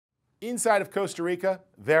Inside of Costa Rica,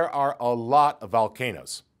 there are a lot of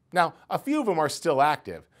volcanoes. Now, a few of them are still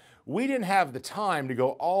active. We didn't have the time to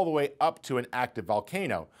go all the way up to an active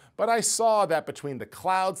volcano, but I saw that between the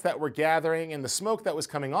clouds that were gathering and the smoke that was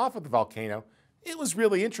coming off of the volcano, it was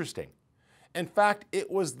really interesting. In fact, it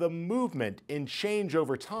was the movement in change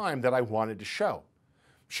over time that I wanted to show.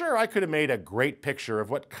 Sure, I could have made a great picture of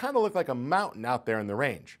what kind of looked like a mountain out there in the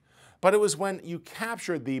range, but it was when you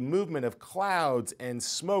captured the movement of clouds and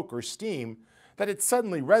smoke or steam that it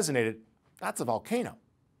suddenly resonated. That's a volcano.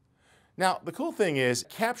 Now, the cool thing is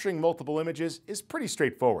capturing multiple images is pretty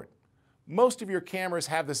straightforward. Most of your cameras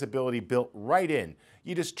have this ability built right in.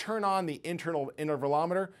 You just turn on the internal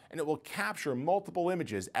intervalometer and it will capture multiple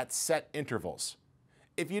images at set intervals.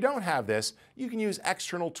 If you don't have this, you can use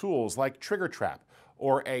external tools like Trigger Trap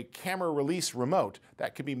or a camera release remote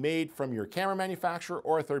that can be made from your camera manufacturer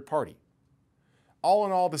or a third party. All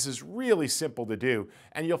in all, this is really simple to do,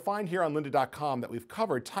 and you'll find here on lynda.com that we've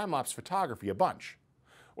covered time-lapse photography a bunch.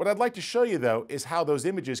 What I'd like to show you though is how those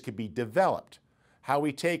images can be developed, how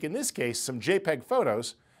we take, in this case, some JPEG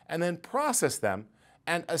photos and then process them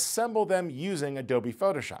and assemble them using Adobe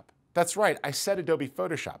Photoshop. That's right, I said Adobe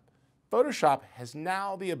Photoshop. Photoshop has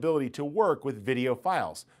now the ability to work with video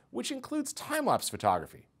files, which includes time-lapse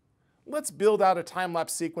photography. Let's build out a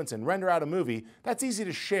time-lapse sequence and render out a movie that's easy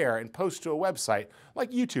to share and post to a website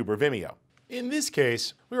like YouTube or Vimeo. In this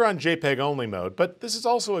case, we're on JPEG only mode, but this is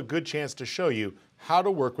also a good chance to show you how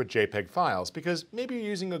to work with JPEG files because maybe you're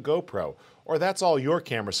using a GoPro or that's all your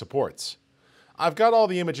camera supports. I've got all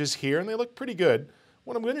the images here and they look pretty good.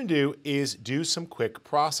 What I'm going to do is do some quick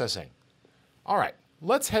processing. All right,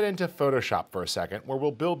 let's head into Photoshop for a second where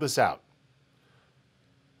we'll build this out.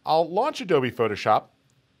 I'll launch Adobe Photoshop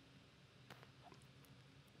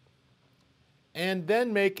and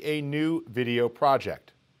then make a new video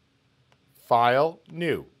project. File,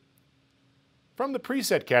 New. From the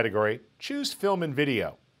preset category, choose Film and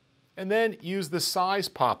Video, and then use the size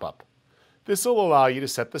pop-up. This will allow you to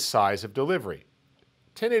set the size of delivery.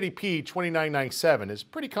 1080p 2997 is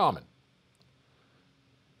pretty common.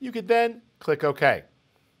 You could then click OK.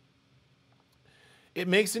 It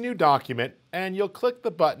makes a new document, and you'll click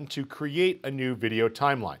the button to create a new video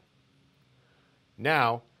timeline.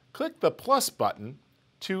 Now, click the plus button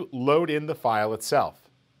to load in the file itself.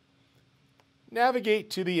 Navigate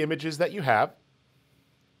to the images that you have.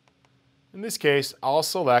 In this case, I'll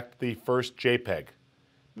select the first JPEG.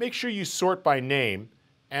 Make sure you sort by name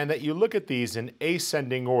and that you look at these in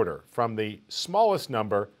ascending order from the smallest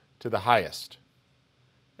number to the highest.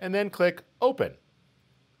 And then click Open.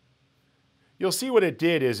 You'll see what it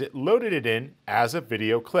did is it loaded it in as a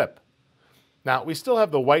video clip. Now, we still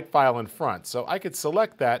have the white file in front, so I could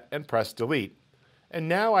select that and press Delete. And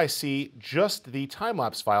now I see just the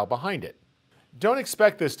time-lapse file behind it. Don't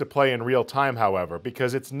expect this to play in real time, however,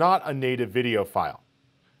 because it's not a native video file.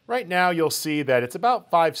 Right now, you'll see that it's about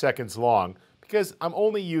 5 seconds long because I'm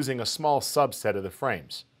only using a small subset of the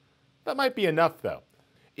frames. That might be enough, though.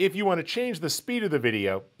 If you want to change the speed of the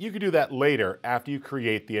video, you can do that later after you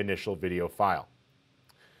create the initial video file.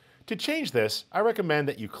 To change this, I recommend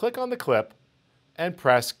that you click on the clip and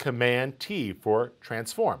press Command-T for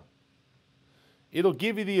Transform. It'll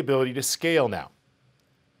give you the ability to scale now.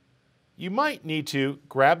 You might need to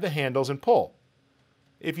grab the handles and pull.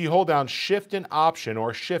 If you hold down Shift and Option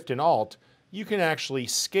or Shift and Alt, you can actually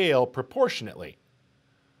scale proportionately.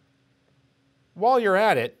 While you're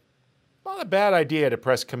at it, not a bad idea to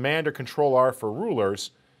press Command or Control R for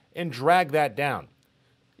rulers and drag that down.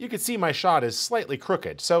 You can see my shot is slightly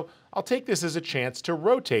crooked, so I'll take this as a chance to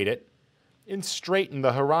rotate it and straighten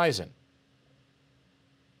the horizon.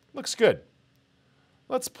 Looks good.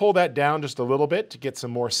 Let's pull that down just a little bit to get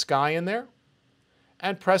some more sky in there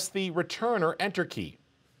and press the Return or Enter key.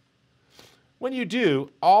 When you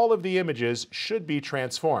do, all of the images should be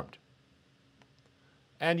transformed.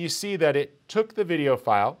 And you see that it took the video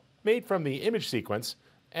file made from the image sequence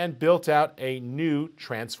and built out a new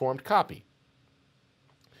transformed copy.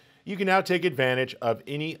 You can now take advantage of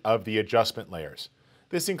any of the adjustment layers.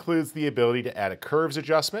 This includes the ability to add a curves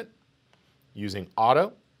adjustment using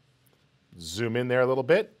Auto, zoom in there a little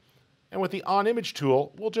bit, and with the On Image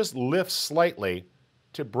tool, we'll just lift slightly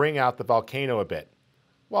to bring out the volcano a bit,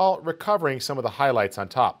 while recovering some of the highlights on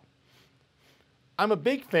top. I'm a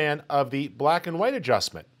big fan of the black and white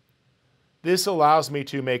adjustment. This allows me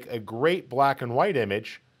to make a great black and white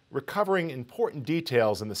image, recovering important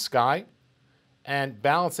details in the sky and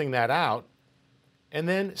balancing that out, and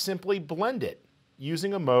then simply blend it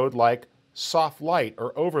using a mode like soft light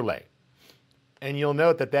or overlay. And you'll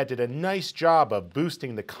note that that did a nice job of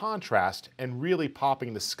boosting the contrast and really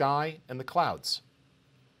popping the sky and the clouds.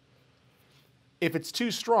 If it's too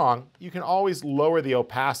strong, you can always lower the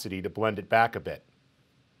opacity to blend it back a bit.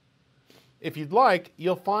 If you'd like,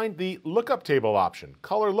 you'll find the lookup table option,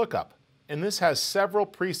 color lookup, and this has several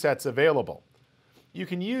presets available. You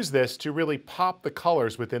can use this to really pop the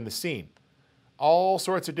colors within the scene. All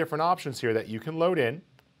sorts of different options here that you can load in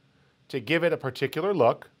to give it a particular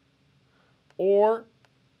look, or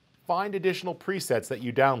find additional presets that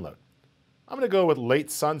you download. I'm going to go with late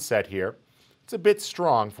sunset here. It's a bit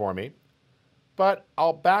strong for me, but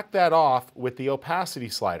I'll back that off with the opacity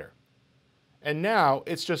slider. And now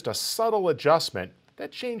it's just a subtle adjustment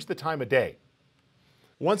that changed the time of day.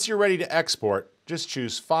 Once you're ready to export, just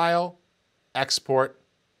choose File, Export,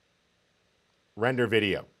 Render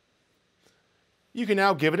Video. You can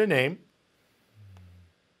now give it a name.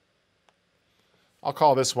 I'll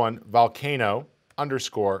call this one Volcano_web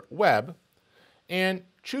and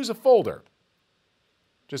choose a folder.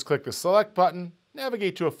 Just click the Select button,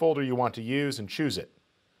 navigate to a folder you want to use and choose it.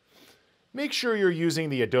 Make sure you're using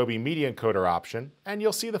the Adobe Media Encoder option and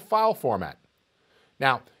you'll see the file format.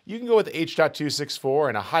 Now, you can go with H.264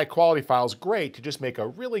 and a high quality file is great to just make a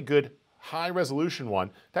really good high resolution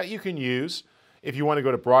one that you can use. If you want to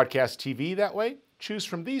go to broadcast TV that way, choose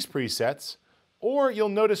from these presets, or you'll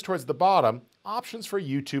notice towards the bottom options for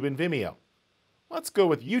YouTube and Vimeo. Let's go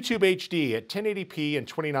with YouTube HD at 1080p and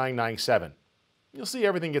 2997. You'll see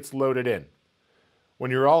everything gets loaded in.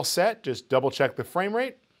 When you're all set, just double check the frame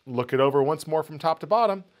rate, look it over once more from top to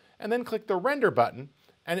bottom, and then click the render button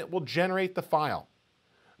and it will generate the file.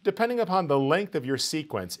 Depending upon the length of your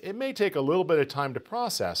sequence, it may take a little bit of time to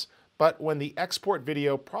process, but when the export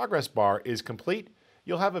video progress bar is complete,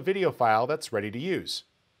 you'll have a video file that's ready to use.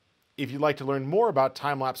 If you'd like to learn more about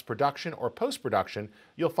time-lapse production or post-production,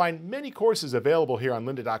 you'll find many courses available here on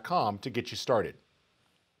lynda.com to get you started.